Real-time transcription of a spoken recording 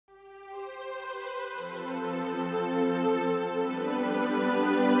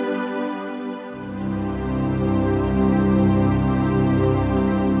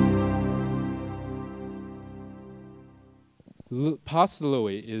Pastor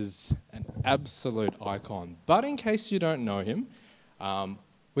Louis is an absolute icon. But in case you don't know him,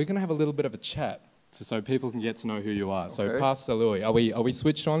 we're going to have a little bit of a chat so people can get to know who you are. Okay. So Pastor Louis, are we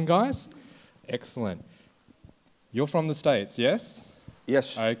switched on, guys? Excellent. You're from the States, yes?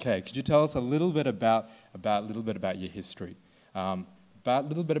 Yes. Okay. Could you tell us a little bit about your history? A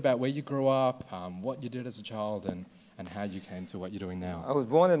little bit about where you grew up, what you did as a child, and how you came to what you're doing now. I was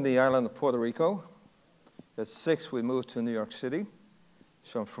born in the island of Puerto Rico. At 6, we moved to New York City.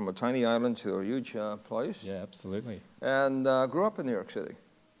 So from a tiny island to a huge place. Yeah, absolutely. And grew up in New York City.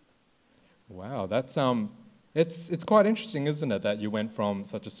 Wow, that's it's quite interesting, isn't it, that you went from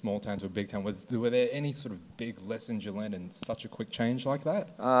such a small town to a big town? Were there any sort of big lessons you learned in such a quick change like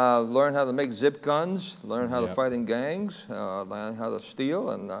that? Learn how to make zip guns, learn how to fight in gangs, learn how to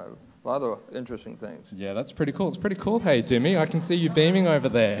steal, and a lot of interesting things. Yeah, that's pretty cool. It's pretty cool. Hey, Timmy, I can see you beaming over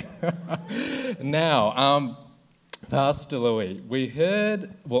there. Now, Pastor Louis,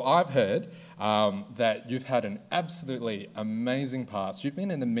 I've heard that you've had an absolutely amazing past. You've been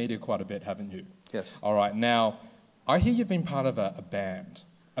in the media quite a bit, haven't you? Yes. All right. Now, I hear you've been part of a band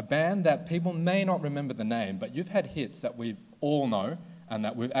that people may not remember the name, but you've had hits that we all know and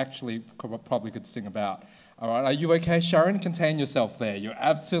that we actually probably could sing about. All right. Are you okay, Sharon? Contain yourself there. You're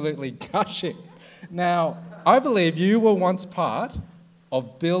absolutely gushing. Now, I believe you were once part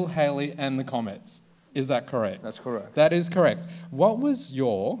of Bill Haley and the Comets. Is that correct? That's correct. That is correct. What was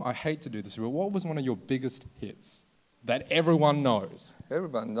I hate to do this, what was one of your biggest hits that everyone knows?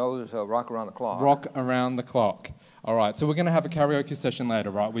 Everyone knows Rock Around the Clock. Rock Around the Clock. All right, so we're going to have a karaoke session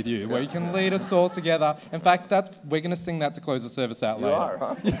later, right, with you, where you can lead us all together. In fact, we're going to sing that to close the service out later. You are,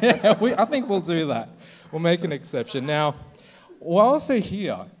 huh? Yeah, I think we'll do that. We'll make an exception. Now, whilst you're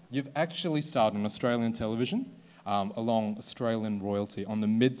here, you've actually starred on Australian television, along Australian royalty on the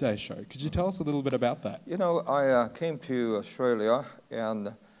Midday Show. Could you tell us a little bit about that? You know, I came to Australia,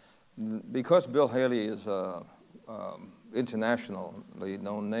 and because Bill Haley is an internationally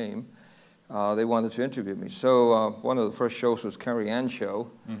known name, they wanted to interview me. So one of the first shows was Carrie Ann's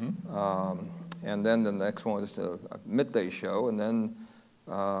show, and then the next one was the Midday Show, and then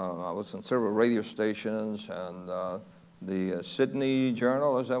I was on several radio stations, and the Sydney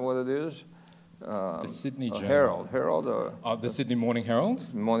Journal, is that what it is? The Sydney Journal. Herald. The Sydney Morning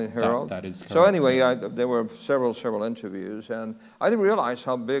Herald? Morning Herald. That is correct. So anyway, there were several interviews, and I didn't realize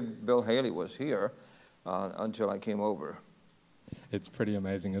how big Bill Haley was here until I came over. It's pretty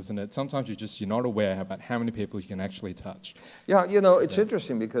amazing, isn't it? Sometimes you're not aware about how many people you can actually touch. Yeah, you know, it's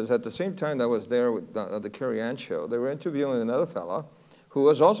interesting because at the same time that I was there with the Carrie Ann show, they were interviewing another fella who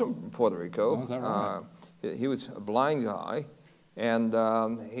was also from Puerto Rico. Oh, is that right? He was a blind guy. And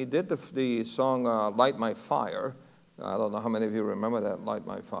he did the song Light My Fire. I don't know how many of you remember that, Light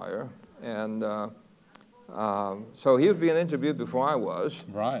My Fire. And so he was being interviewed before I was.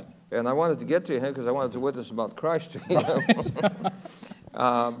 Right. And I wanted to get to him because I wanted to witness about Christ to him.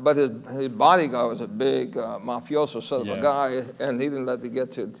 But his bodyguard was a big mafioso sort of a guy, and he didn't let me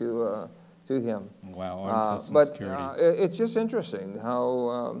get to him. Wow, but security. It's just interesting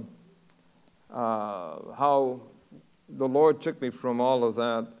how the Lord took me from all of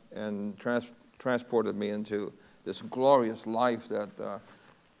that and transported me into this glorious life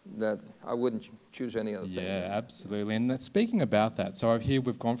that I wouldn't choose any other thing. Yeah, absolutely. And speaking about that, so here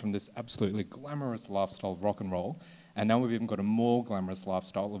we've gone from this absolutely glamorous lifestyle of rock and roll, and now we've even got a more glamorous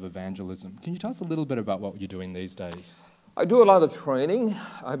lifestyle of evangelism. Can you tell us a little bit about what you're doing these days? I do a lot of training.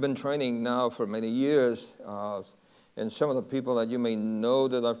 I've been training now for many years. And some of the people that you may know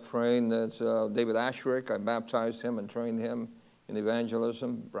that I've trained, that's David Asherick. I baptized him and trained him in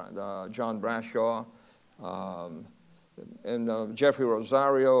evangelism. John Brashaw, and Jeffrey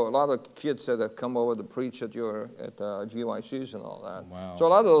Rosario. A lot of kids that have come over to preach at GYCs and all that. Wow. So a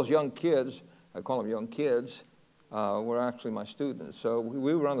lot of those young kids, I call them young kids, were actually my students. So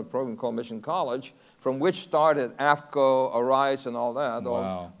we run a program called Mission College, from which started AFCO, Arise, and all that.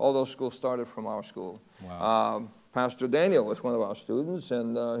 Wow. All those schools started from our school. Wow. Pastor Daniel was one of our students,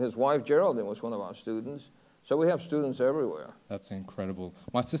 and his wife Geraldine was one of our students. So we have students everywhere. That's incredible.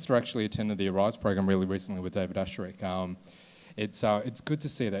 My sister actually attended the Arise program really recently with David Asherick. It's good to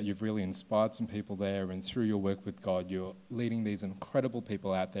see that you've really inspired some people there, and through your work with God, you're leading these incredible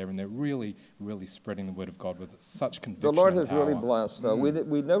people out there, and they're really, really spreading the word of God with such conviction. The Lord and has really power. blessed.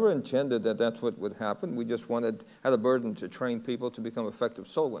 We never intended that that's what would happen. We just had a burden to train people to become effective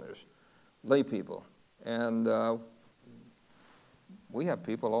soul winners, lay people. And we have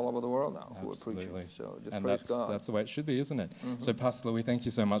people all over the world now who are preaching. So just praise God. That's the way it should be, isn't it? Mm-hmm. So Pastor Louis, thank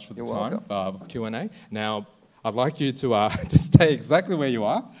you so much for the You're time welcome. of Q&A. Now, I'd like you to stay exactly where you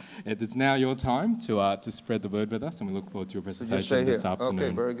are. It's now your time to spread the word with us, and we look forward to your presentation this afternoon.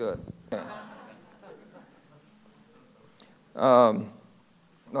 Okay, very good. All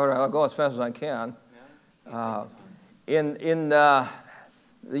right, I'll go as fast as I can. In the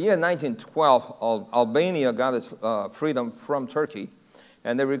year 1912, Albania got its freedom from Turkey,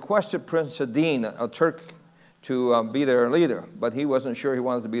 and they requested Prince Adin, a Turk, to be their leader, but he wasn't sure he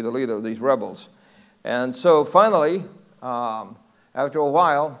wanted to be the leader of these rebels. And so finally, after a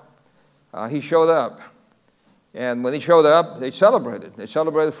while, he showed up. And when he showed up, they celebrated. They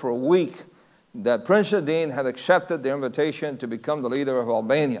celebrated for a week that Prince Adin had accepted the invitation to become the leader of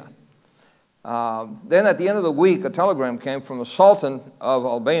Albania. Then at the end of the week, a telegram came from the Sultan of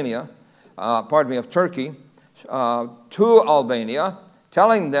Albania, of Turkey, to Albania,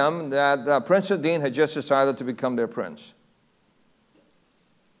 telling them that Prince Adin had just decided to become their prince.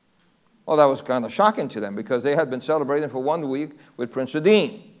 Well, that was kind of shocking to them because they had been celebrating for 1 week with Prince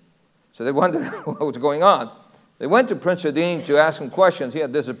Adin. So they wondered what was going on. They went to Prince Adin to ask him questions. He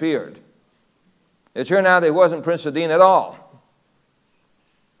had disappeared. It turned out it wasn't Prince Adin at all.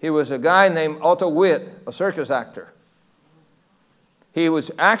 He was a guy named Otto Witt, a circus actor. He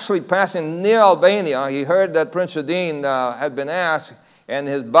was actually passing near Albania. He heard that Prince Adin had been asked, and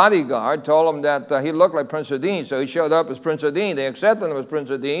his bodyguard told him that he looked like Prince Adin, so he showed up as Prince Adin. They accepted him as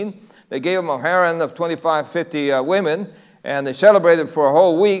Prince Adin. They gave him a harem of 25, 50 women, and they celebrated for a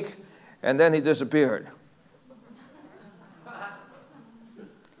whole week, and then he disappeared.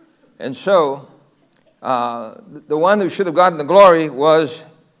 And so, the one who should have gotten the glory was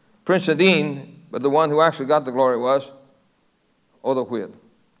Prince Adin, but the one who actually got the glory was Otto Witt.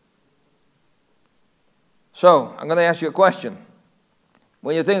 So, I'm going to ask you a question.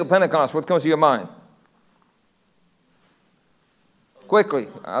 When you think of Pentecost, what comes to your mind? Quickly.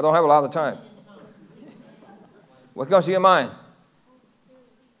 I don't have a lot of time. What comes to your mind?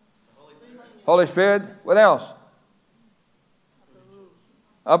 Holy Spirit. What else?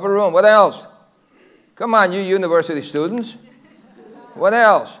 Upper room. What else? Come on, you university students. What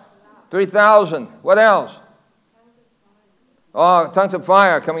else? 3,000. What else? Oh, tongues of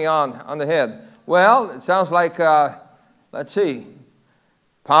fire coming on the head. Well, it sounds like, let's see,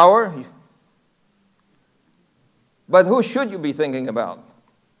 power. But who should you be thinking about?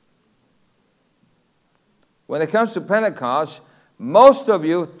 When it comes to Pentecost, most of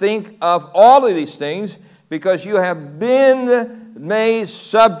you think of all of these things because you have been made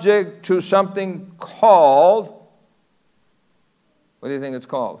subject to something called, what do you think it's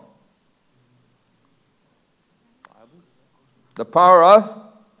called? The power of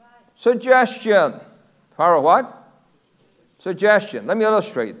suggestion. Power of what? Suggestion. Let me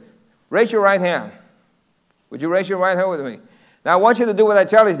illustrate. Raise your right hand. Would you raise your right hand with me? Now I want you to do what I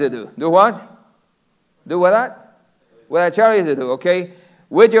tell you to do. Do what? Do what? What I tell you to do, okay?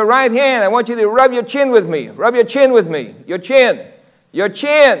 With your right hand, I want you to rub your chin with me. Rub your chin with me. Your chin. Your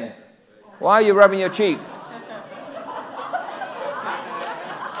chin. Why are you rubbing your cheek?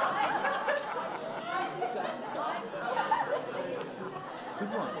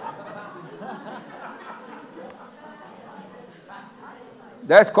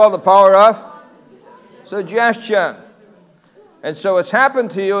 That's called the power of suggestion. And so what's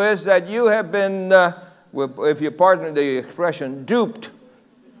happened to you is that you have been, if you pardon the expression, duped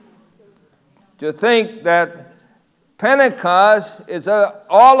to think that Pentecost is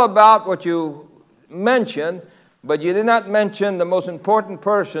all about what you mentioned, but you did not mention the most important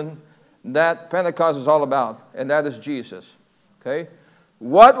person that Pentecost is all about, and that is Jesus. Okay?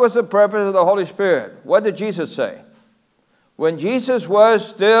 What was the purpose of the Holy Spirit? What did Jesus say? When Jesus was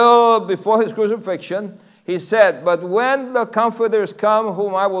still before his crucifixion, he said, "But when the Comforter is come,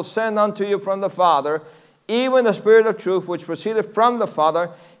 whom I will send unto you from the Father, even the Spirit of truth, which proceedeth from the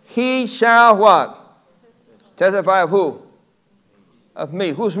Father, he shall" what? Testify of who? Of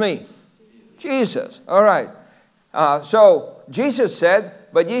me. Who's me? Jesus. All right. So Jesus said,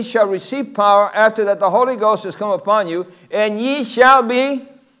 "But ye shall receive power after that the Holy Ghost is come upon you, and ye shall be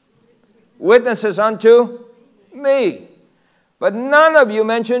witnesses unto me." But none of you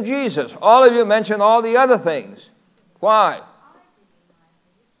mentioned Jesus. All of you mentioned all the other things. Why?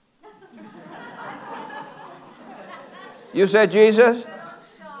 You said Jesus?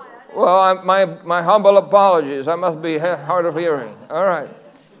 Well, my humble apologies. I must be hard of hearing. All right.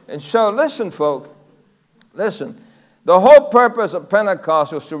 And so listen, folk. Listen. The whole purpose of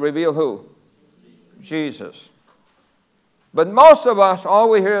Pentecost was to reveal who? Jesus. But most of us,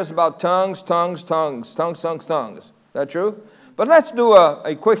 all we hear is about tongues, tongues, tongues, tongues, tongues, tongues. Is that true? But let's do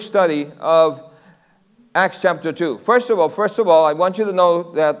a quick study of Acts chapter 2. First of all, I want you to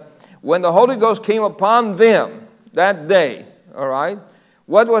know that when the Holy Ghost came upon them that day, all right,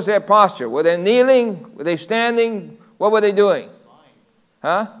 what was their posture? Were they kneeling? Were they standing? What were they doing?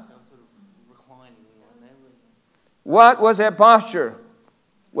 Huh? What was their posture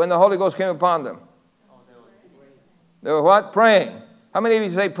when the Holy Ghost came upon them? They were what? Praying. How many of you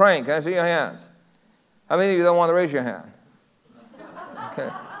say praying? Can I see your hands? How many of you don't want to raise your hand?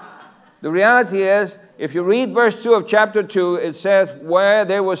 Okay. The reality is, if you read verse 2 of chapter 2, it says where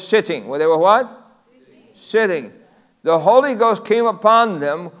they were sitting. Where they were what? Sitting. The Holy Ghost came upon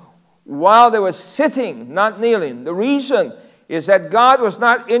them while they were sitting, not kneeling. The reason is that God was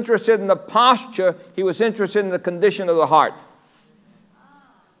not interested in the posture. He was interested in the condition of the heart.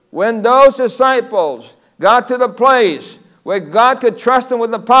 When those disciples got to the place where God could trust them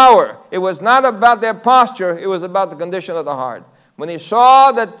with the power, it was not about their posture. It was about the condition of the heart. When he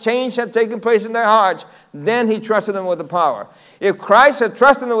saw that change had taken place in their hearts, then he trusted them with the power. If Christ had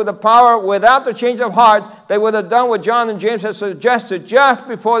trusted them with the power without the change of heart, they would have done what John and James had suggested just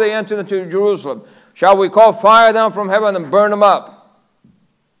before they entered into Jerusalem. Shall we call fire down from heaven and burn them up?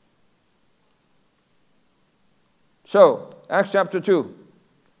 So, Acts chapter 2.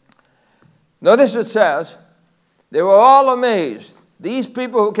 Notice it says, they were all amazed. These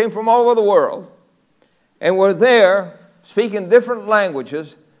people who came from all over the world and were there speaking different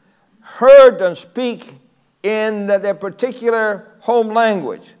languages, heard them speak in their particular home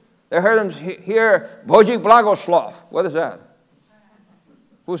language. They heard them hear Boži Blagoslov. What is that?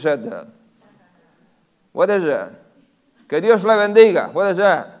 Who said that? What is that? Que Dios le bendiga. What is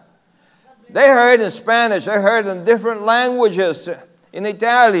that? They heard in Spanish. They heard in different languages, in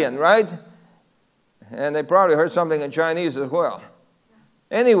Italian, right? And they probably heard something in Chinese as well.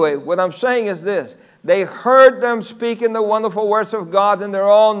 Anyway, what I'm saying is this. They heard them speaking the wonderful words of God in their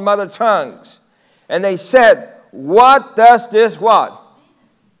own mother tongues. And they said, what does this what?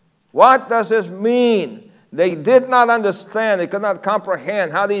 What does this mean? They did not understand. They could not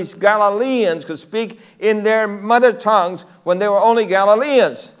comprehend how these Galileans could speak in their mother tongues when they were only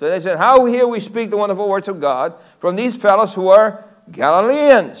Galileans. So they said, how hear we speak the wonderful words of God from these fellows who are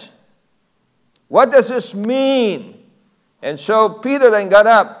Galileans? What does this mean? And so Peter then got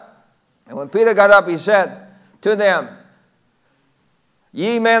up. And when Peter got up, he said to them,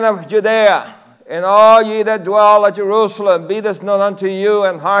 ye men of Judea, and all ye that dwell at Jerusalem, be this known unto you,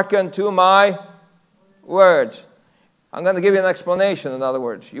 and hearken to my words. I'm going to give you an explanation, in other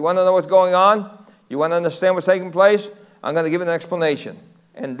words. You want to know what's going on? You want to understand what's taking place? I'm going to give you an explanation.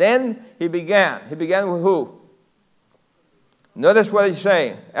 And then he began. He began with who? Notice what he's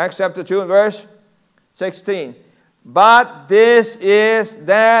saying. Acts chapter 2 and verse 16. But this is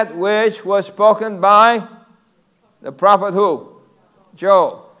that which was spoken by the prophet who?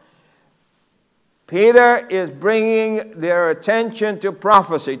 Joel. Peter is bringing their attention to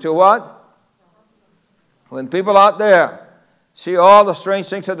prophecy. To what? When people out there see all the strange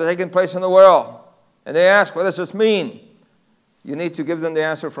things that are taking place in the world, and they ask, what does this mean? You need to give them the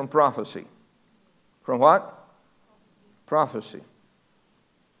answer from prophecy. From what? Prophecy.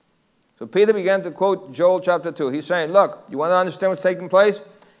 So Peter began to quote Joel chapter 2. He's saying, look, you want to understand what's taking place?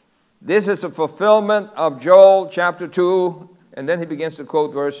 This is a fulfillment of Joel chapter 2. And then he begins to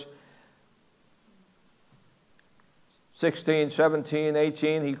quote verse 16, 17,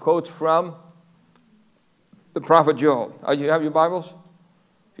 18. He quotes from the prophet Joel. You have your Bibles?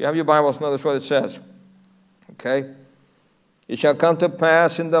 If you have your Bibles, notice what it says. Okay? It shall come to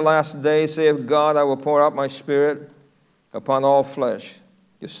pass in the last days, saith God, I will pour out my spirit upon all flesh.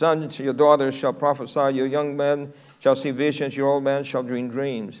 Your sons and your daughters shall prophesy, your young men shall see visions, your old men shall dream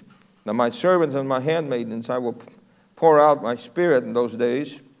dreams. Now my servants and my handmaidens I will pour out my spirit in those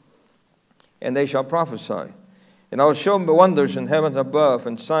days, and they shall prophesy. And I will show them wonders in heaven above,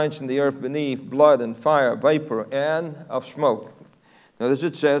 and signs in the earth beneath, blood and fire, vapor, and of smoke. Now as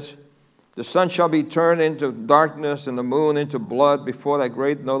it says, the sun shall be turned into darkness, and the moon into blood before that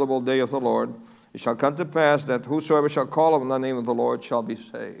great notable day of the Lord. It shall come to pass that whosoever shall call upon the name of the Lord shall be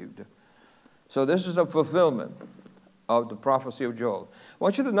saved. So this is a fulfillment of the prophecy of Joel. I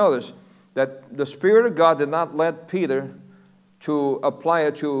want you to notice that the Spirit of God did not let Peter to apply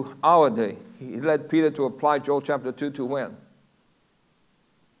it to our day. He led Peter to apply Joel chapter 2 to when?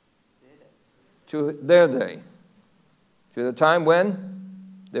 To their day. To the time when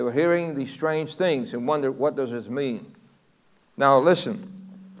they were hearing these strange things and wondered, what does this mean? Now listen.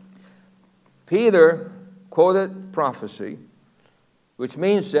 Peter quoted prophecy, which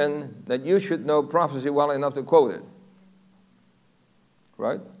means then that you should know prophecy well enough to quote it.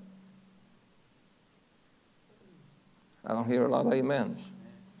 Right? I don't hear a lot of amens.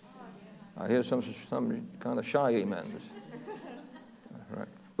 I hear some kind of shy amens. Right.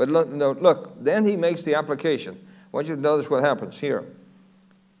 But look, then he makes the application. I want you to notice what happens here.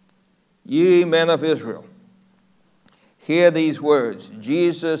 Ye men of Israel, hear these words.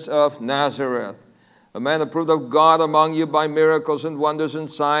 Jesus of Nazareth, a man approved of God among you by miracles and wonders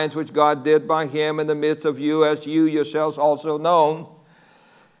and signs, which God did by him in the midst of you, as you yourselves also known.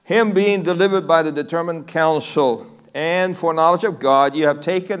 Him being delivered by the determined counsel and foreknowledge of God, you have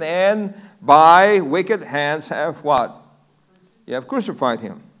taken, and by wicked hands have what? You have crucified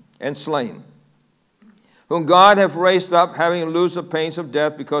him and slain, whom God hath raised up, having loosed the pains of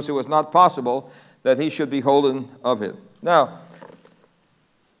death, because it was not possible that he should be holden of it. Now,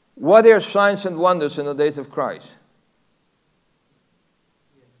 were there signs and wonders in the days of Christ?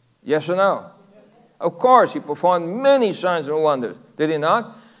 Yes or no? Of course, he performed many signs and wonders. Did he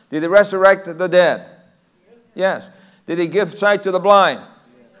not? Did he resurrect the dead? Yes. Did he give sight to the blind?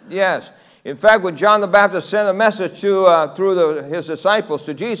 Yes. In fact, when John the Baptist sent a message through his disciples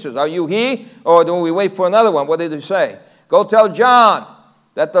to Jesus, are you he, or do we wait for another one? What did he say? Go tell John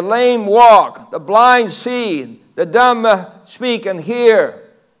that the lame walk, the blind see, the dumb speak and hear,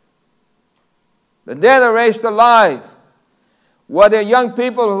 the dead are raised to life. Were there young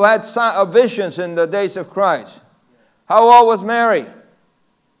people who had visions in the days of Christ? How old was Mary?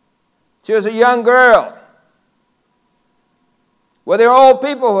 She was a young girl. Were there old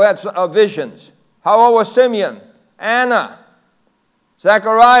people who had visions? How old was Simeon, Anna,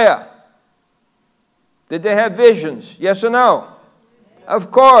 Zechariah? Did they have visions? Yes or no?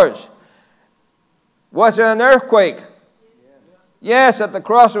 Of course. Was there an earthquake? Yes, at the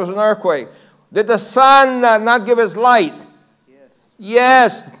cross there was an earthquake. Did the sun not give its light?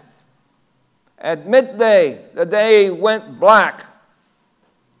 Yes. At midday, the day went black.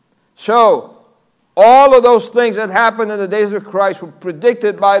 So, all of those things that happened in the days of Christ were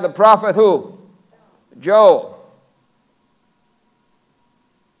predicted by the prophet who? Joel.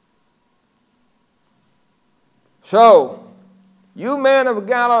 So, you men of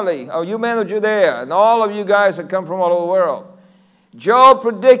Galilee, or you men of Judea, and all of you guys that come from all over the world, Joel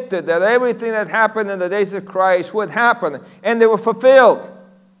predicted that everything that happened in the days of Christ would happen, and they were fulfilled.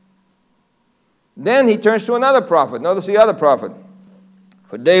 Then he turns to another prophet. Notice the other prophet.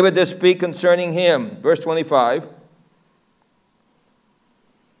 For David did speak concerning him. Verse 25.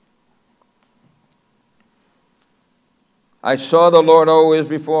 I saw the Lord always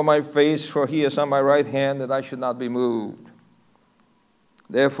before my face, for he is on my right hand, that I should not be moved.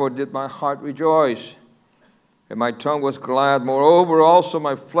 Therefore did my heart rejoice, and my tongue was glad. Moreover, also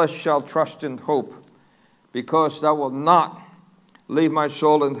my flesh shall trust in hope, because thou wilt not leave my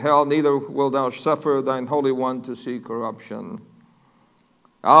soul in hell, neither wilt thou suffer thine Holy One to see corruption.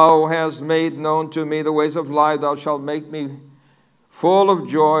 Thou hast made known to me the ways of life. Thou shalt make me full of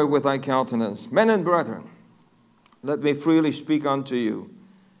joy with thy countenance. Men and brethren, let me freely speak unto you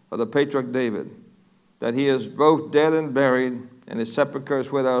of the patriarch David, that he is both dead and buried, and his sepulchre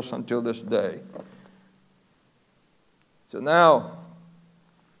is with us until this day. So now,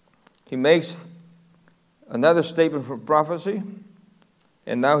 he makes another statement for prophecy,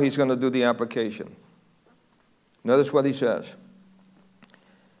 and now he's going to do the application. Notice what he says.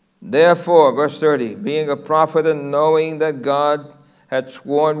 Therefore, verse 30, being a prophet and knowing that God had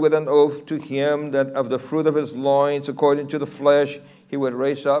sworn with an oath to him that of the fruit of his loins, according to the flesh, he would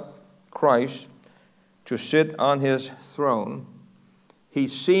raise up Christ to sit on his throne, he,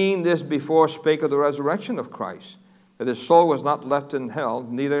 seeing this before, spake of the resurrection of Christ, that his soul was not left in hell,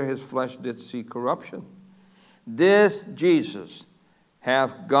 neither his flesh did see corruption. This Jesus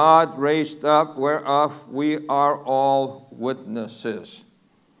hath God raised up, whereof we are all witnesses.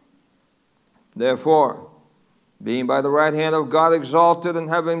 Therefore, being by the right hand of God exalted, and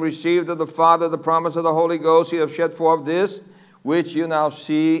having received of the Father the promise of the Holy Ghost, he hath shed forth this, which you now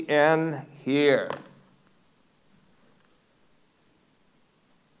see and hear.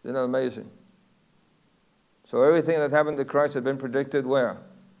 Isn't that amazing? So everything that happened to Christ had been predicted where?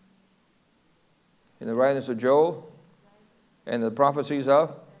 In the writings of Joel and the prophecies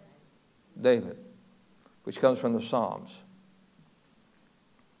of David, which comes from the Psalms.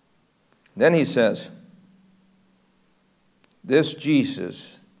 Then he says, this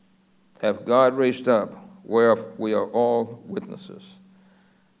Jesus hath God raised up, whereof we are all witnesses.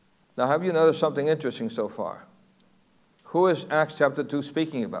 Now, have you noticed something interesting so far? Who is Acts chapter 2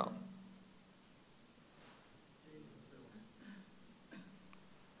 speaking about?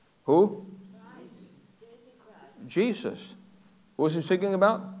 Who? Jesus. Who is he speaking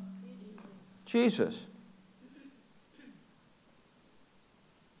about? Jesus.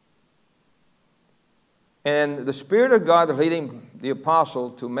 And the Spirit of God is leading the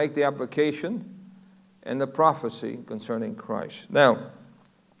apostle to make the application and the prophecy concerning Christ. Now,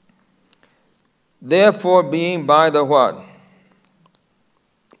 Therefore, being by the what?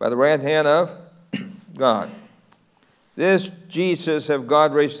 By the right hand of God. This Jesus have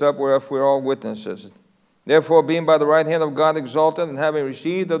God raised up, whereof we are all witnesses. Therefore, being by the right hand of God exalted, and having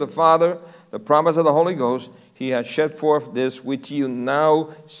received of the Father the promise of the Holy Ghost, he has shed forth this which you now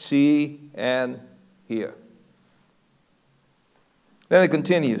see and hear. Then it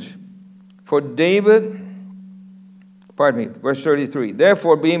continues. For David, verse 33.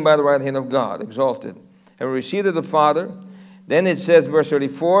 Therefore, being by the right hand of God exalted, and received of the Father. Then it says, verse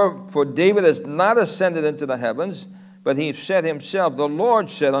 34, for David has not ascended into the heavens, but he said himself, the Lord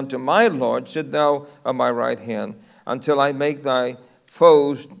said unto my Lord, sit thou on my right hand, until I make thy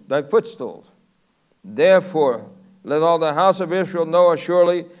foes thy footstools. Therefore, let all the house of Israel know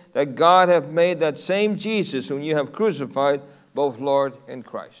assuredly that God hath made that same Jesus, whom you have crucified, both Lord and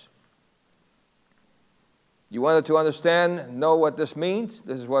Christ. You wanted to understand, know what this means?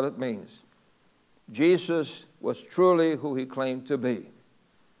 This is what it means. Jesus was truly who he claimed to be.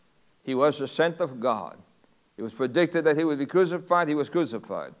 He was the sent of God. It was predicted that he would be crucified. He was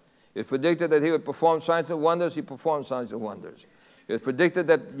crucified. It was predicted that he would perform signs and wonders. He performed signs and wonders. It was predicted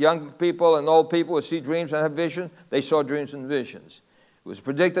that young people and old people would see dreams and have visions. They saw dreams and visions. It was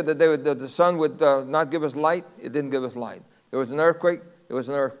predicted that, that the sun would not give us light. It didn't give us light. There was an earthquake. There was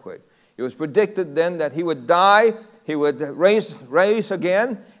an earthquake. It was predicted then that he would die, he would raise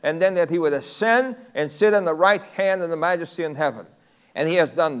again, and then that he would ascend and sit on the right hand of the majesty in heaven. And he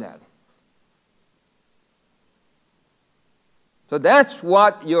has done that. So that's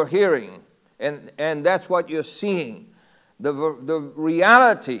what you're hearing, and that's what you're seeing. The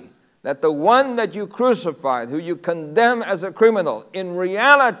reality that the one that you crucified, who you condemn as a criminal, in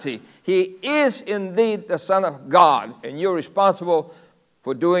reality, he is indeed the Son of God, and you're responsible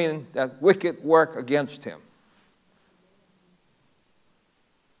for doing that wicked work against him.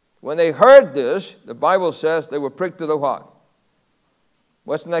 When they heard this, the Bible says they were pricked to the what?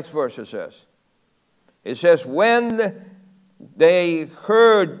 What's the next verse it says? It says, when they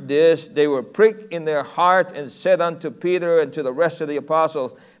heard this, they were pricked in their heart and said unto Peter and to the rest of the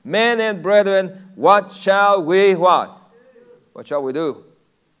apostles, men and brethren, what shall we what? What shall we do?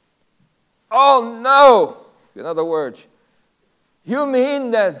 Oh no! In other words, you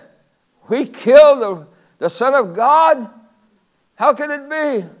mean that we killed the Son of God? How can it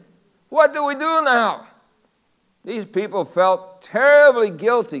be? What do we do now? These people felt terribly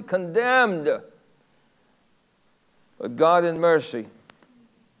guilty, condemned. But God in mercy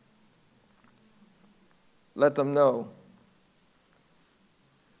let them know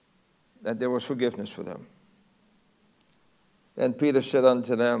that there was forgiveness for them. Then Peter said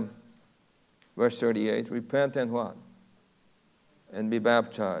unto them, verse 38, repent and what? And be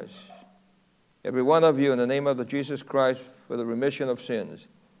baptized, every one of you, in the name of the Jesus Christ, for the remission of sins.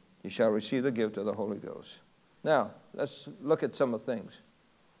 You shall receive the gift of the Holy Ghost. Now, let's look at some of the things.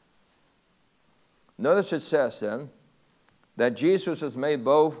 Notice it says then that Jesus is made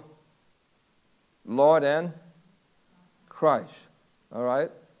both Lord and Christ. All right?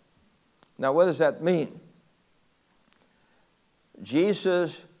 Now, what does that mean?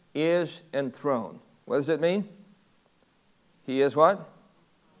 Jesus is enthroned. What does it mean? He is what?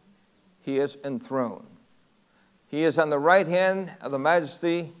 He is enthroned. He is on the right hand of the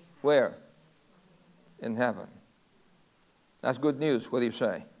majesty, where? In heaven. That's good news. What do you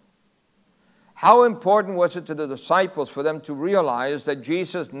say? How important was it to the disciples for them to realize that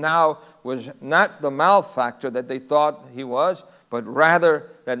Jesus now was not the malefactor that they thought he was, but rather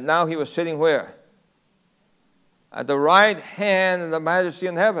that now he was sitting where? At the right hand of the majesty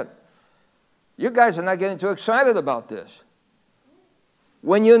in heaven. You guys are not getting too excited about this.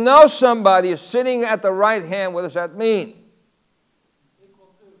 When you know somebody is sitting at the right hand, what does that mean?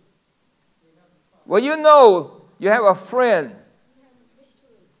 Well, you know you have a friend.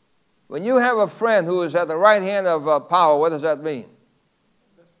 When you have a friend who is at the right hand of power, what does that mean?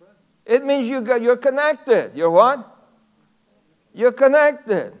 It means you're connected. You're what? You're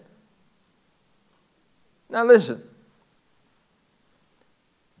connected. Now listen.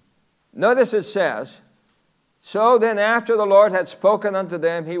 Notice it says, so then after the Lord had spoken unto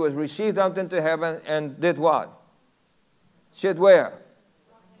them, he was received up into heaven and did what? Sit where?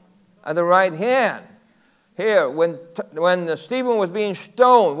 At the right hand. Here, when Stephen was being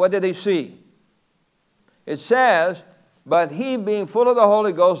stoned, what did he see? It says, but he, being full of the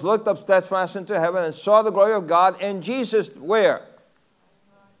Holy Ghost, looked up steadfast into heaven and saw the glory of God, and Jesus where?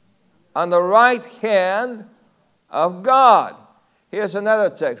 On the right hand of God. Here's another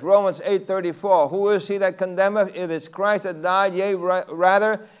text, Romans 8:34. Who is he that condemneth? It is Christ that died, yea,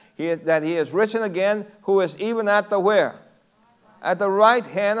 rather, that he is risen again, who is even at the where? At the right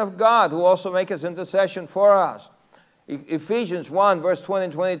hand of God, who also maketh intercession for us. Ephesians 1, verse 20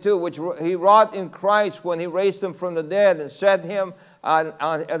 and 22, which he wrought in Christ when he raised him from the dead and set him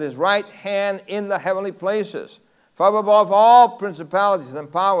at his right hand in the heavenly places. Far above all principalities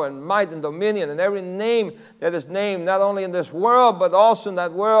and power and might and dominion and every name that is named, not only in this world, but also in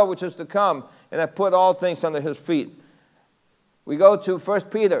that world which is to come, and have put all things under his feet. We go to 1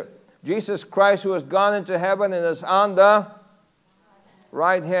 Peter. Jesus Christ, who has gone into heaven and is on the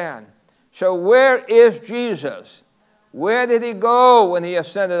right hand. So where is Jesus? Where did he go when he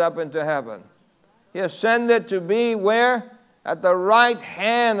ascended up into heaven? He ascended to be where? At the right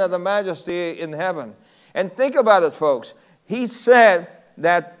hand of the majesty in heaven. And think about it, folks. He said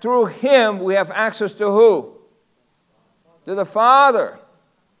that through him we have access to who? To the Father.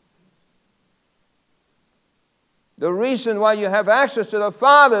 The reason why you have access to the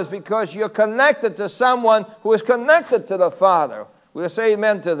Father is because you're connected to someone who is connected to the Father. We'll say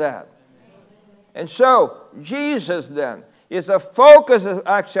amen to that. And so, Jesus then is the focus of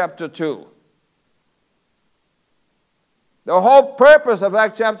Acts chapter 2. The whole purpose of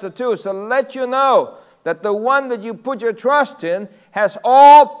Acts chapter 2 is to let you know that the one that you put your trust in has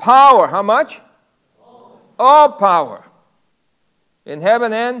all power. How much? All power. In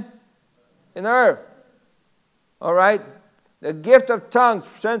heaven and in earth. All right? The gift of tongues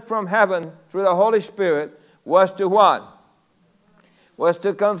sent from heaven through the Holy Spirit was to what? Was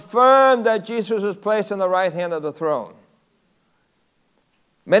to confirm that Jesus was placed on the right hand of the throne.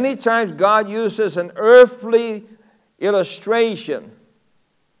 Many times God uses an earthly illustration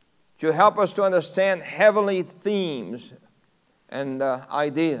to help us to understand heavenly themes and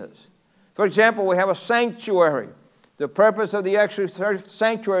ideas. For example, we have a sanctuary. The purpose of the extra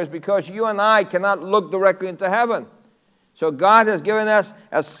sanctuary is because you and I cannot look directly into heaven. So God has given us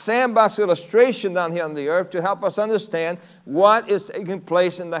a sandbox illustration down here on the earth to help us understand what is taking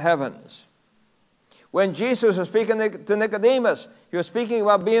place in the heavens. When Jesus was speaking to Nicodemus, he was speaking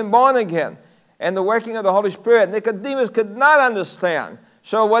about being born again and the working of the Holy Spirit. Nicodemus could not understand.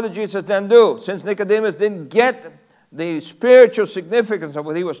 So what did Jesus then do? Since Nicodemus didn't get the spiritual significance of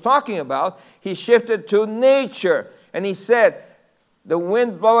what he was talking about, he shifted to nature. And he said, the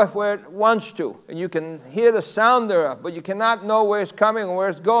wind bloweth where it wants to, and you can hear the sound thereof, but you cannot know where it's coming and where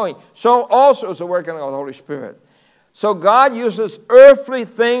it's going. So also is the working of the Holy Spirit. So God uses earthly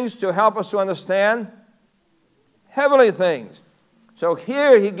things to help us to understand heavenly things. So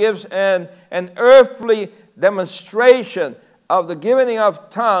here he gives an earthly demonstration of the giving of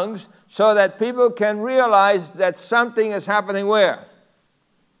tongues so that people can realize that something is happening where?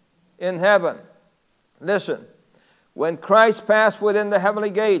 In heaven. Listen. When Christ passed within the heavenly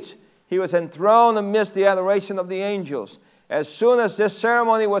gates, he was enthroned amidst the adoration of the angels. As soon as this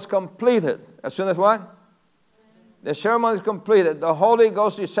ceremony was completed, as soon as what? The ceremony was completed, the Holy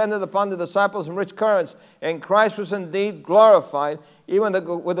Ghost descended upon the disciples in rich currents, and Christ was indeed glorified, even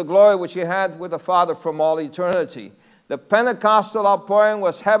with the glory which he had with the Father from all eternity. The Pentecostal outpouring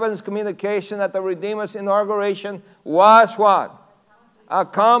was heaven's communication that the Redeemer's inauguration was what?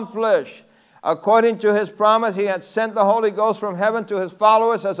 Accomplished. According to his promise, he had sent the Holy Ghost from heaven to his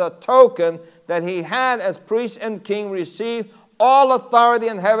followers as a token that he had, as priest and king, received all authority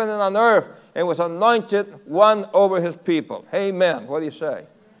in heaven and on earth, and was anointed one over his people. Amen. What do you say?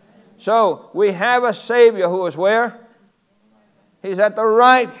 So, we have a Savior who is where? He's at the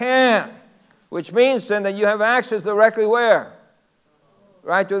right hand, which means then that you have access directly where?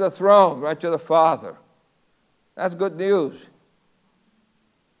 Right to the throne, right to the Father. That's good news.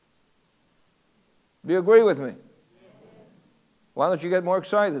 Do you agree with me? Why don't you get more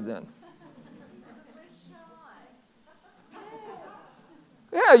excited then?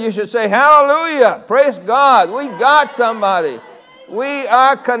 Yeah, you should say hallelujah. Praise God. We got somebody. We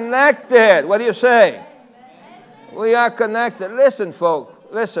are connected. What do you say? We are connected. Listen, folks.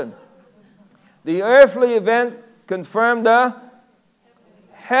 Listen. The earthly event confirmed the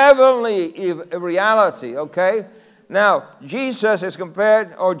heavenly reality, okay? Now, Jesus is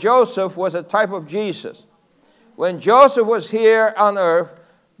compared, or Joseph was a type of Jesus. When Joseph was here on earth,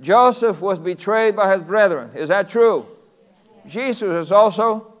 Joseph was betrayed by his brethren. Is that true? Jesus was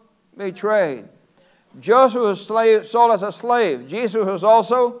also betrayed. Joseph was sold as a slave. Jesus was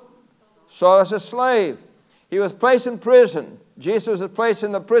also sold as a slave. He was placed in prison. Jesus was placed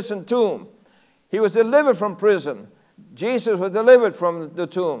in the prison tomb. He was delivered from prison. Jesus was delivered from the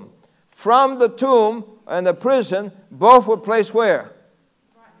tomb. From the tomb and the prison, both were placed where?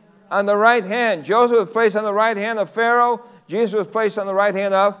 On the right hand. Joseph was placed on the right hand of Pharaoh. Jesus was placed on the right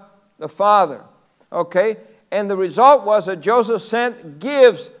hand of the Father. Okay? And the result was that Joseph sent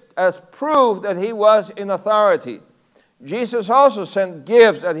gifts as proof that he was in authority. Jesus also sent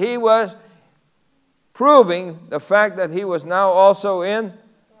gifts, that he was proving the fact that he was now also in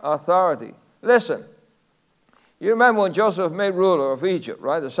authority. Listen, you remember when Joseph was made ruler of Egypt,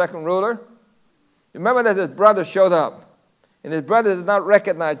 right? The second ruler? You remember that his brother showed up, and his brother did not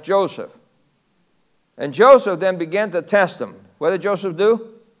recognize Joseph. And Joseph then began to test them. What did Joseph do?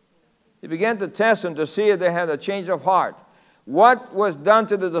 He began to test them to see if they had a change of heart. What was done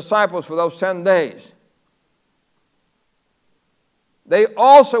to the disciples for those 10 days? They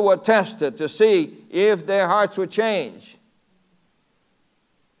also were tested to see if their hearts would change.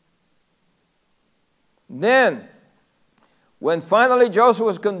 Then, when finally Joseph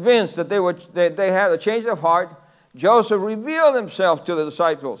was convinced that they had a change of heart, Joseph revealed himself to the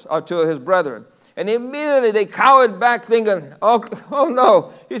disciples, or to his brethren. And immediately they cowered back thinking, oh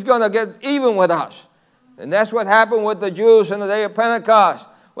no, he's going to get even with us. And that's what happened with the Jews in the day of Pentecost.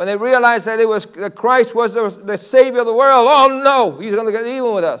 When they realized that Christ was the Savior of the world, oh no, he's going to get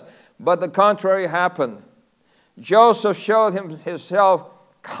even with us. But the contrary happened. Joseph showed himself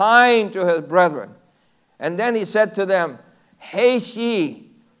kind to his brethren. And then he said to them, haste ye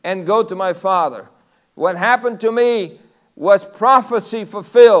and go to my father. What happened to me was prophecy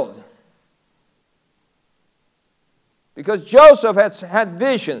fulfilled. Because Joseph had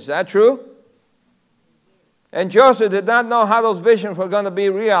visions, is that true? And Joseph did not know how those visions were going to be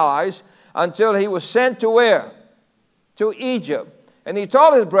realized until he was sent to where? To Egypt. And he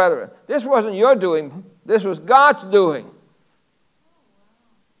told his brethren, this wasn't your doing, this was God's doing.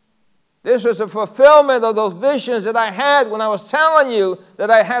 This was a fulfillment of those visions that I had when I was telling you that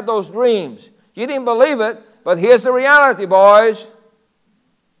I had those dreams. You didn't believe it, but here's the reality, boys.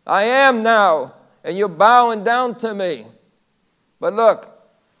 I am now, and you're bowing down to me. But look,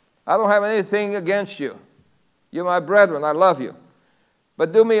 I don't have anything against you. You're my brethren. I love you.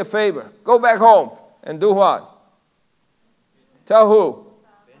 But do me a favor. Go back home and do what? Tell who?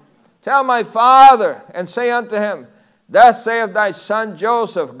 Tell my father and say unto him, thus saith thy son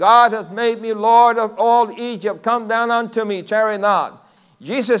Joseph, God hath made me Lord of all Egypt. Come down unto me, tarry not.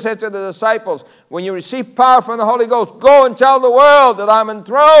 Jesus said to the disciples, when you receive power from the Holy Ghost, go and tell the world that I'm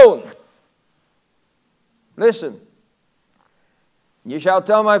enthroned. Listen. You shall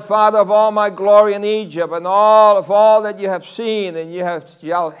tell my father of all my glory in Egypt, and of all that you have seen, and you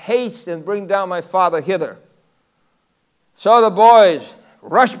shall haste and bring down my father hither. So the boys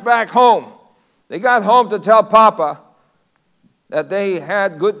rushed back home. They got home to tell Papa that they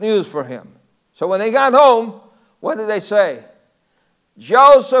had good news for him. So when they got home, what did they say?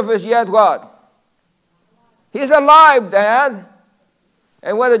 Joseph is yet what? He's alive, Dad.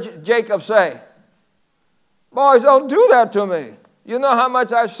 And what did Jacob say? Boys, don't do that to me. You know how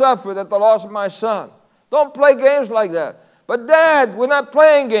much I've suffered at the loss of my son. Don't play games like that. But Dad, we're not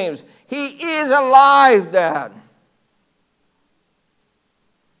playing games. He is alive, Dad.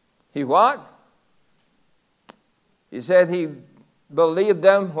 He what? He said he believed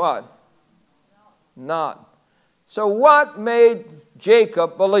them what? Not. So what made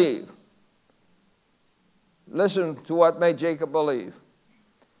Jacob believe? Listen to what made Jacob believe.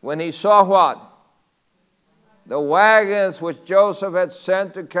 When he saw what? The wagons which Joseph had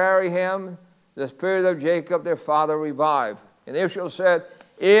sent to carry him, the spirit of Jacob, their father, revived. And Israel said,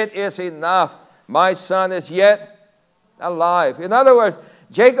 it is enough. My son is yet alive. In other words,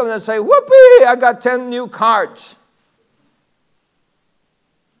 Jacob didn't say, whoopee, I got 10 new carts.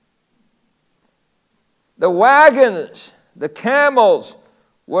 The wagons, the camels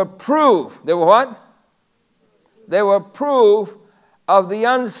were proof. They were what? They were proof of the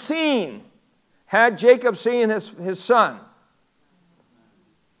unseen. Had Jacob seen his son?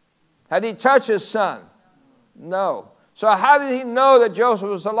 Had he touched his son? No. So how did he know that Joseph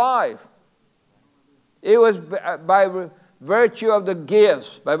was alive? It was by virtue of the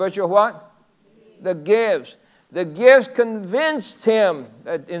gifts. By virtue of what? The gifts. The gifts convinced him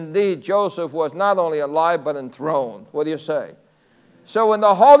that indeed Joseph was not only alive but enthroned. What do you say? So when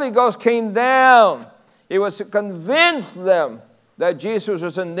the Holy Ghost came down, it was to convince them that Jesus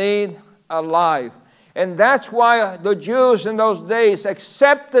was indeed alive. And that's why the Jews in those days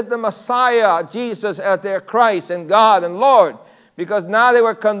accepted the Messiah, Jesus, as their Christ and God and Lord, because now they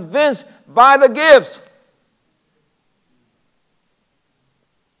were convinced by the gifts.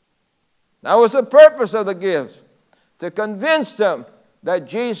 That was the purpose of the gifts, to convince them that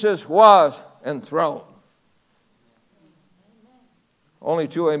Jesus was enthroned. Only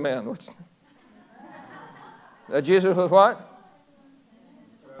two amen. That Jesus was what?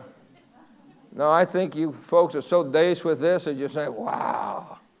 No, I think you folks are so dazed with this that you say,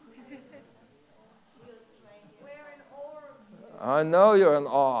 wow. I know you're in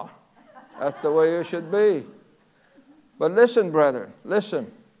awe. That's the way you should be. But listen, brethren,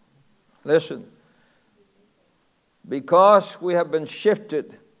 listen. Because we have been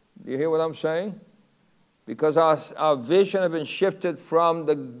shifted, do you hear what I'm saying? Because our vision has been shifted from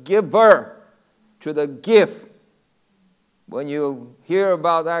the giver to the gift. When you hear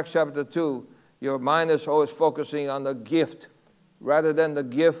about Acts chapter 2, your mind is always focusing on the gift rather than the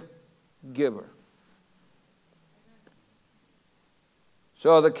gift giver.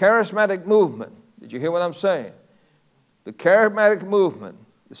 So the charismatic movement, did you hear what I'm saying? The charismatic movement,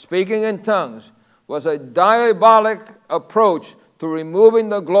 the speaking in tongues, was a diabolic approach to removing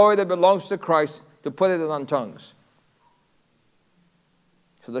the glory that belongs to Christ to put it on tongues.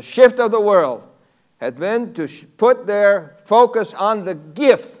 So the shift of the world has been to put their focus on the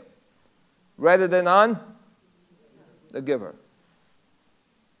gift rather than on the giver.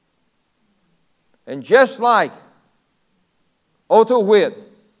 And just like Otto Witt,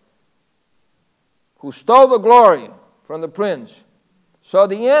 who stole the glory from the prince, so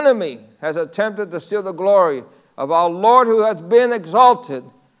the enemy has attempted to steal the glory of our Lord who has been exalted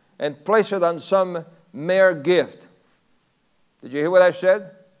and place it on some mere gift. Did you hear what I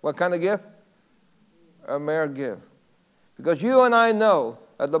said? What kind of gift? A mere gift. Because you and I know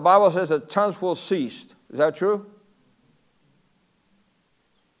that the Bible says that tongues will cease. Is that true?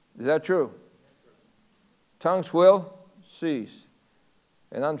 Is that true? Tongues will cease.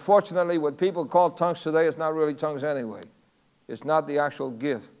 And unfortunately, what people call tongues today is not really tongues anyway. It's not the actual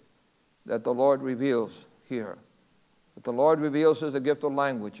gift that the Lord reveals here. What the Lord reveals is the gift of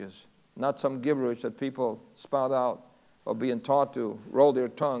languages, not some gibberish that people spout out or being taught to roll their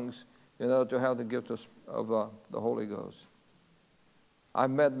tongues in order to have the gift of the Holy Ghost.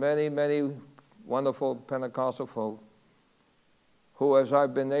 I've met many, many wonderful Pentecostal folk who, as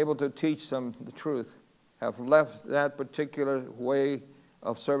I've been able to teach them the truth, have left that particular way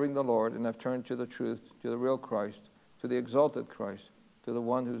of serving the Lord and have turned to the truth, to the real Christ, to the exalted Christ, to the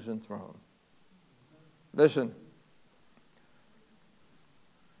one who's enthroned. Listen,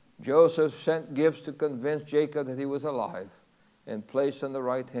 Joseph sent gifts to convince Jacob that he was alive and placed on the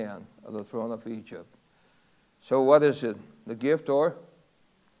right hand of the throne of Egypt. So what is it? The gift or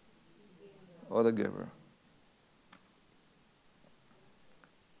the giver?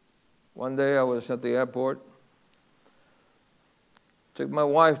 One day I was at the airport. Took my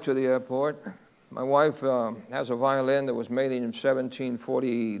wife to the airport. My wife has a violin that was made in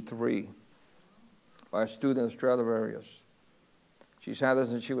 1743 by a student of Stradivarius. She's had it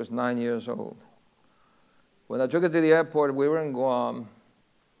since she was 9 years old. When I took her to the airport, we were in Guam.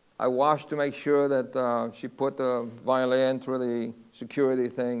 I watched to make sure that she put the violin through the security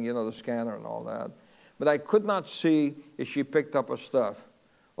thing, you know, the scanner and all that. But I could not see if she picked up her stuff.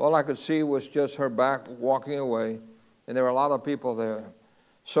 All I could see was just her back walking away, and there were a lot of people there.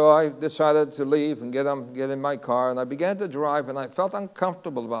 So I decided to leave and get in my car, and I began to drive, and I felt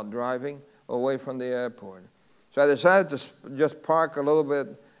uncomfortable about driving away from the airport. So I decided to just park a little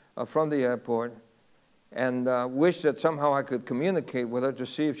bit from the airport and wished that somehow I could communicate with her to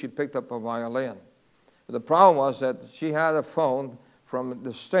see if she picked up a violin. But the problem was that she had a phone from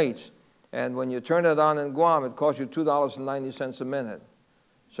the States, and when you turn it on in Guam, it costs you $2.90 a minute.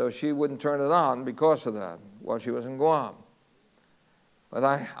 So she wouldn't turn it on because of that while she was in Guam. But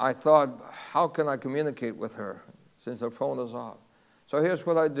I thought, how can I communicate with her since her phone is off? So here's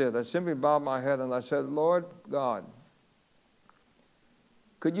what I did. I simply bowed my head and I said, Lord God,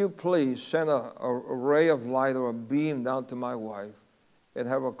 could you please send a ray of light or a beam down to my wife and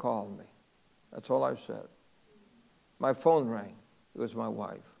have her call me? That's all I said. My phone rang. It was my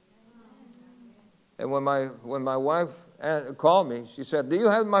wife. And when my wife called me, she said, do you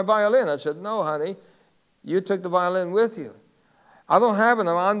have my violin? I said, no, honey. You took the violin with you. I don't have it.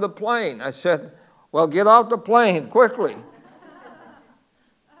 I'm on the plane. I said, well, get off the plane quickly.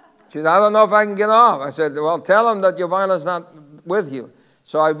 She said, I don't know if I can get off. I said, well, tell them that your violin's not with you.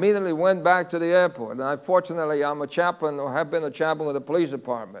 So I immediately went back to the airport. And fortunately, I'm a chaplain or have been a chaplain with the police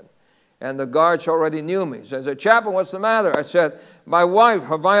department. And the guards already knew me. So I said, Chaplain, what's the matter? I said, my wife,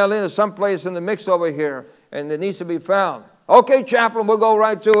 her violin is someplace in the mix over here, and it needs to be found. Okay, Chaplain, we'll go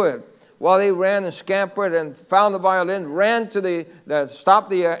right to it. Well, they ran and scampered and found the violin, ran to stopped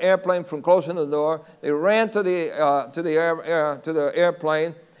the airplane from closing the door. They ran to the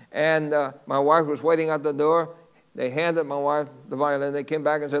airplane, and my wife was waiting at the door. They handed my wife the violin. They came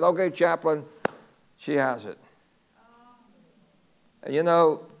back and said, okay, Chaplain, she has it. And you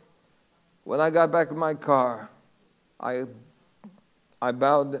know, when I got back in my car, I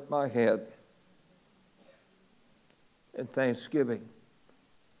bowed my head in thanksgiving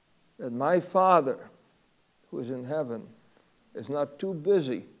that my Father, who is in heaven, is not too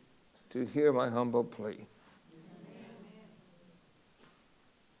busy to hear my humble plea.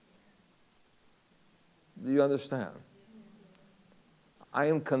 Do you understand? I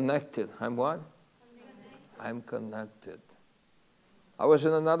am connected. I'm what? I'm connected. I was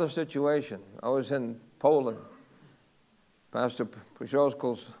in another situation. I was in Poland, Pastor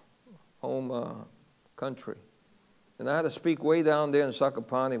Przewalski's home country. And I had to speak way down there in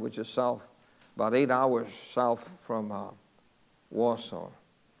Zakopane, which is south, about 8 hours south from Warsaw.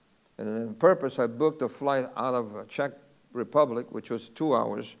 And on purpose, I booked a flight out of Czech Republic, which was 2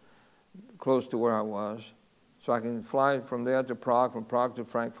 hours close to where I was, so I can fly from there to Prague, from Prague to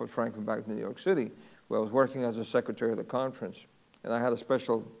Frankfurt, Frankfurt back to New York City, where I was working as a secretary of the conference. And I had a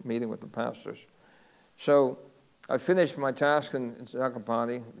special meeting with the pastors. So I finished my task in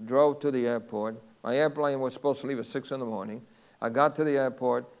Zakopane, drove to the airport. My airplane was supposed to leave at 6 in the morning. I got to the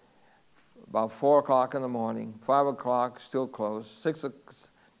airport about 4 o'clock in the morning, 5 o'clock, still closed.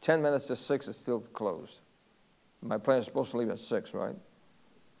 10 minutes to 6, it's still closed. My plane was supposed to leave at 6, right?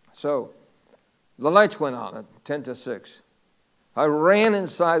 So the lights went on at 10 to 6. I ran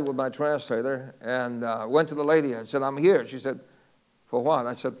inside with my translator and went to the lady. I said, I'm here. She said, for what?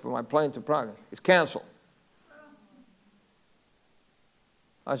 I said, for my plane to Prague. It's canceled.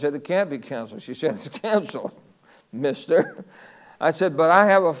 I said, it can't be canceled. She said, it's canceled, mister. I said, but I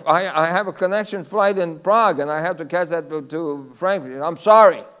have a connection flight in Prague, and I have to catch that to Frankfurt. I'm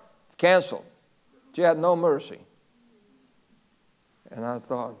sorry. It's canceled. She had no mercy. And I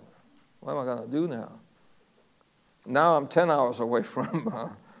thought, what am I going to do now? Now I'm 10 hours away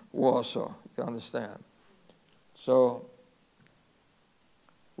from Warsaw, you understand? So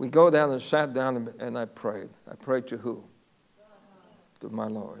we go down and sat down and I prayed. I prayed to who? To my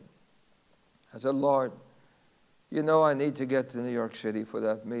Lord. I said, Lord, you know I need to get to New York City for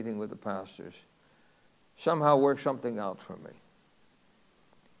that meeting with the pastors. Somehow work something out for me.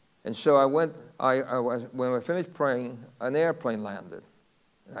 And so I went, when I finished praying, an airplane landed.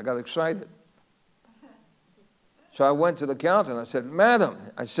 And I got excited. So I went to the counter and I said, Madam,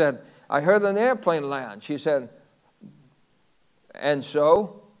 I said, I heard an airplane land. She said, and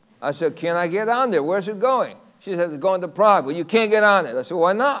so? I said, can I get on there? Where's it going? She said, it's going to Prague. Well, you can't get on it. I said,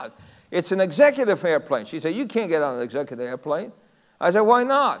 why not? It's an executive airplane. She said, you can't get on an executive airplane. I said, why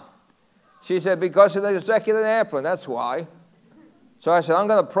not? She said, because it's an executive airplane. That's why. So I said, I'm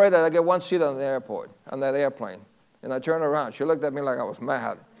going to pray that I get one seat on the airport, on that airplane. And I turned around. She looked at me like I was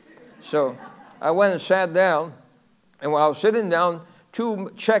mad. So I went and sat down. And while I was sitting down,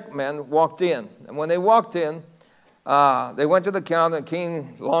 2 Czech men walked in. And when they walked in, they went to the counter,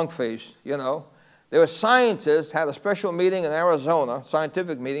 keen, long-faced, you know. They were scientists, had a special meeting in Arizona,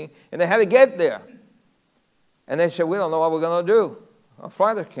 scientific meeting, and they had to get there. And they said, we don't know what we're going to do. Our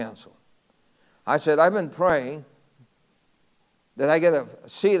flight is canceled. I said, I've been praying that I get a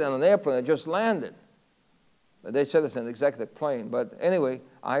seat on an airplane that just landed. But they said it's an executive plane. But anyway,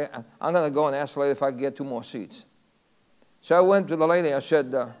 I'm going to go and ask the lady if I can get 2 more seats. So I went to the lady. I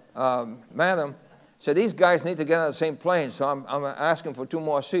said, Madam, I said, these guys need to get on the same plane, so I'm asking for 2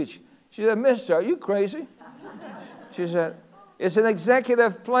 more seats. She said, Mister, are you crazy? She said, it's an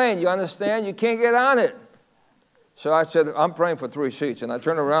executive plane, you understand? You can't get on it. So I said, I'm praying for 3 seats. And I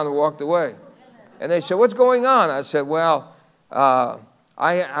turned around and walked away. And they said, what's going on? I said, well,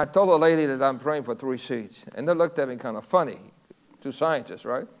 I told the lady that I'm praying for 3 seats. And they looked at me kind of funny, 2 scientists,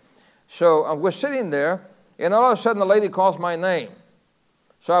 right? So we're sitting there, and all of a sudden the lady calls my name.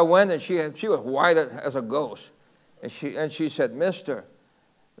 So I went, and she was white as a ghost. And she said, Mister,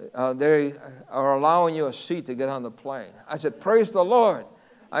 they are allowing you a seat to get on the plane. I said, praise the Lord.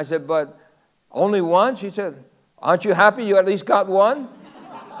 I said, but only one? She said, aren't you happy you at least got one?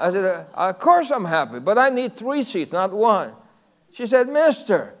 I said, of course I'm happy, but I need 3 seats, not 1. She said,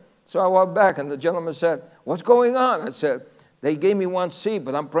 Mister. So I walked back, and the gentleman said, what's going on? I said, they gave me 1 seat,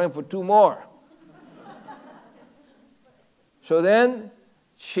 but I'm praying for 2 more. So then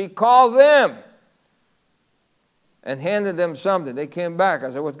she called them and handed them something. They came back.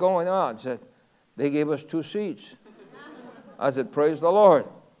 I said, what's going on? She said, they gave us 2 seats. I said, praise the Lord.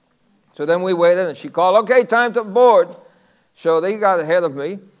 So then we waited, and she called, okay, time to board. So they got ahead of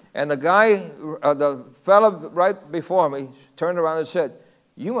me, and the guy, the fellow right before me, turned around and said,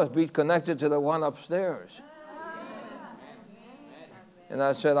 you must be connected to the one upstairs. And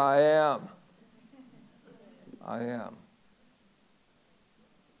I said, I am. I am.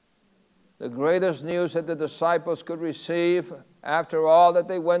 The greatest news that the disciples could receive after all that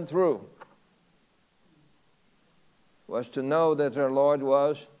they went through was to know that their Lord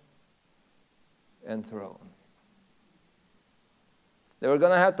was enthroned. They were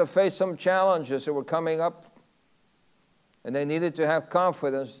going to have to face some challenges that were coming up, and they needed to have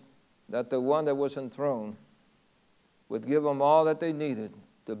confidence that the one that was enthroned would give them all that they needed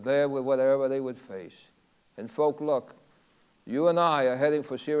to bear with whatever they would face. And folk, look, you and I are heading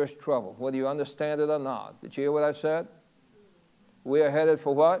for serious trouble, whether you understand it or not. Did you hear what I said? We are headed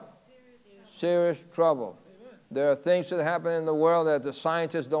for what? Serious trouble. There are things that happen in the world that the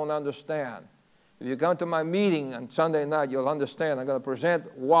scientists don't understand. If you come to my meeting on Sunday night, you'll understand. I'm going to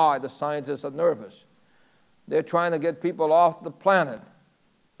present why the scientists are nervous. They're trying to get people off the planet.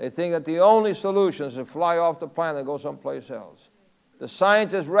 They think that the only solution is to fly off the planet and go someplace else. The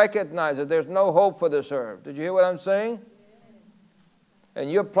scientists recognize that there's no hope for this earth. Did you hear what I'm saying?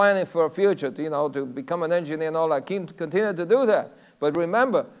 And you're planning for a future, to become an engineer and all that. Continue to do that. But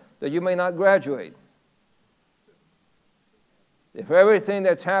remember that you may not graduate. If everything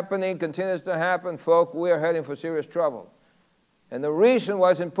that's happening continues to happen, folk, we are heading for serious trouble. And the reason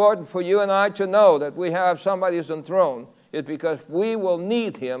why it's important for you and I to know that we have somebody who's enthroned is because we will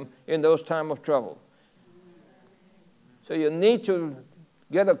need him in those times of trouble. So you need to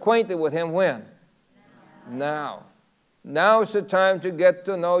get acquainted with him when? Now. Now is the time to get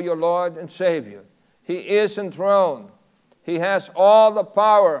to know your Lord and Savior. He is enthroned. He has all the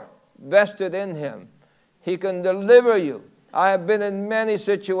power vested in him. He can deliver you. I have been in many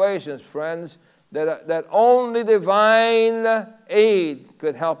situations, friends, that only divine aid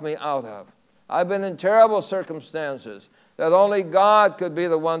could help me out of. I've been in terrible circumstances that only God could be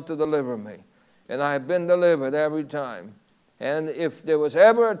the one to deliver me. And I have been delivered every time. And if there was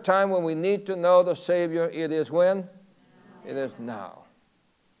ever a time when we need to know the Savior, it is when? It is now.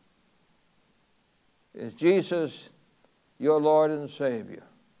 Is Jesus your Lord and Savior?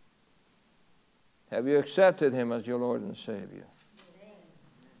 Have you accepted him as your Lord and Savior?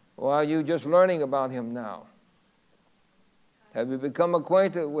 Or are you just learning about him now? Have you become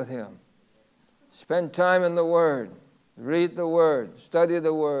acquainted with him? Spend time in the Word. Read the Word. Study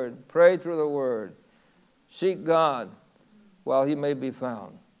the Word. Pray through the Word. Seek God while he may be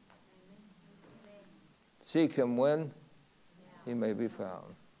found. Seek him when he may be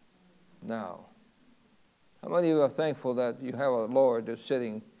found. Now. How many of you are thankful that you have a Lord that's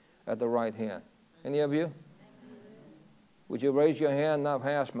sitting at the right hand? Any of you? Would you raise your hand, not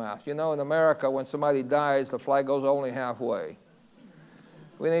half-mast? In America, when somebody dies, the flag goes only halfway.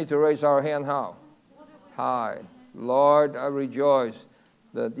 We need to raise our hand how? High. Lord, I rejoice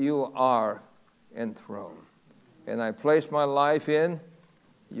that you are enthroned. And I place my life in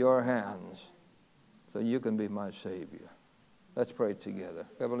your hands so you can be my Savior. Let's pray together.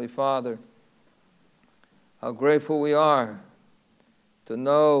 Heavenly Father, how grateful we are to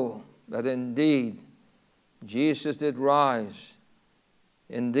know that indeed Jesus did rise.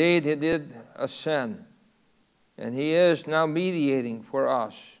 Indeed, he did ascend. And he is now mediating for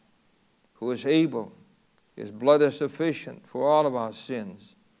us, who is able. His blood is sufficient for all of our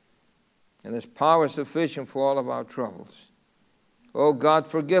sins. And his power is sufficient for all of our troubles. Oh God,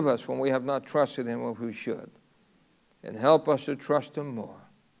 forgive us when we have not trusted him as we should. And help us to trust him more.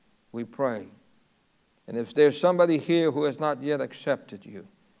 We pray. And if there's somebody here who has not yet accepted you,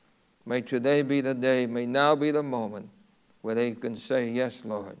 may today be the day, may now be the moment where they can say, yes,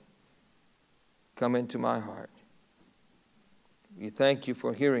 Lord, come into my heart. We thank you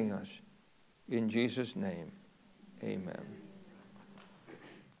for hearing us. In Jesus' name, amen.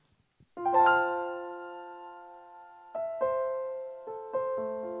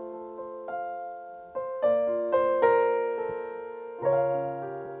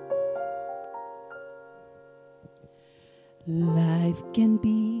 Life can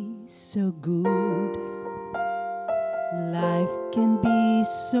be so good. Life can be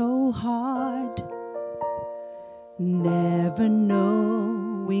so hard. Never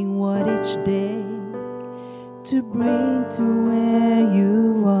knowing what each day to bring to where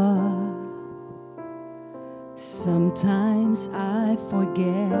you are. Sometimes I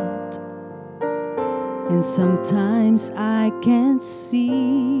forget, and sometimes I can't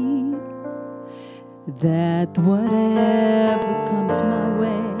see that whatever comes my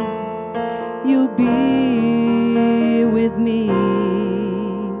way, you'll be with me.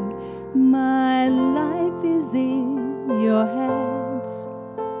 My life is in your hands.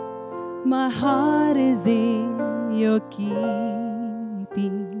 My heart is in your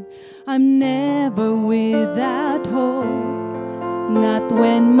keeping. I'm never without hope, not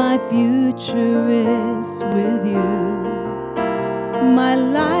when my future is with you. My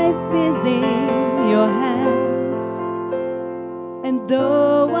life is in your hands, and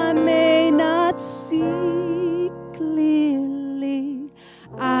though I may not see clearly,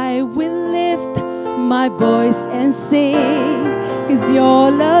 I will lift my voice and sing, 'cause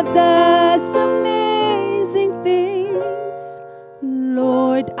your love does amazing things.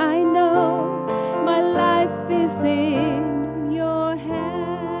 Lord, I know my life is in your hands.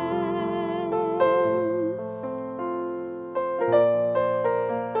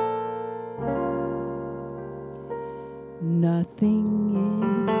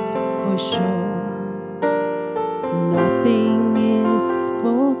 thing is for sure. Nothing is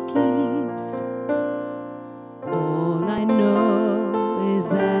for keeps. All I know is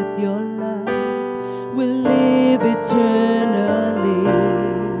that your love will live eternally.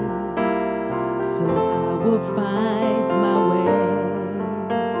 So I will find my way,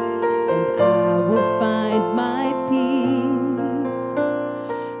 and I will find my peace,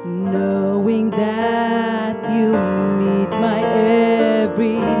 knowing that you meet my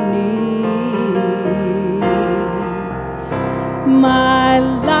every need. My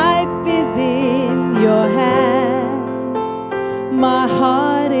life is in your hands. My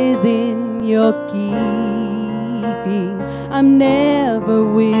heart is in your keeping. I'm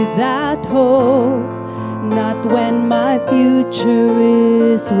never without hope, not when my future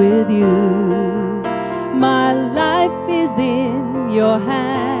is with you. My life is in your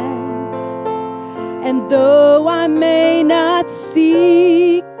hands, and though I may not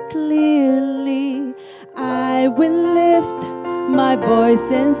see clearly, I will lift my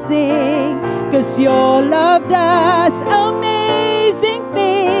voice and sing, 'cause your love does amazing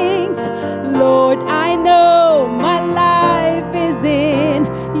things. Lord, I know my life is in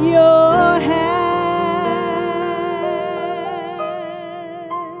your hands.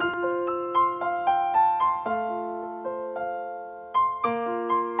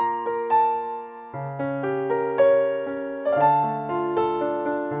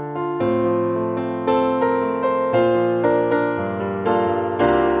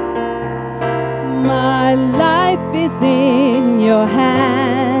 My life is in your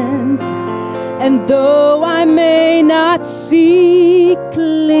hands, and though I may not see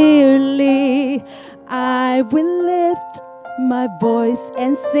clearly, I will lift my voice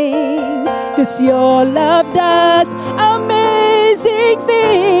and sing, 'cause your love does amazing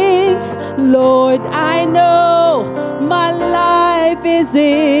things. Lord, I know my life is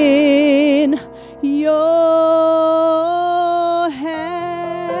in your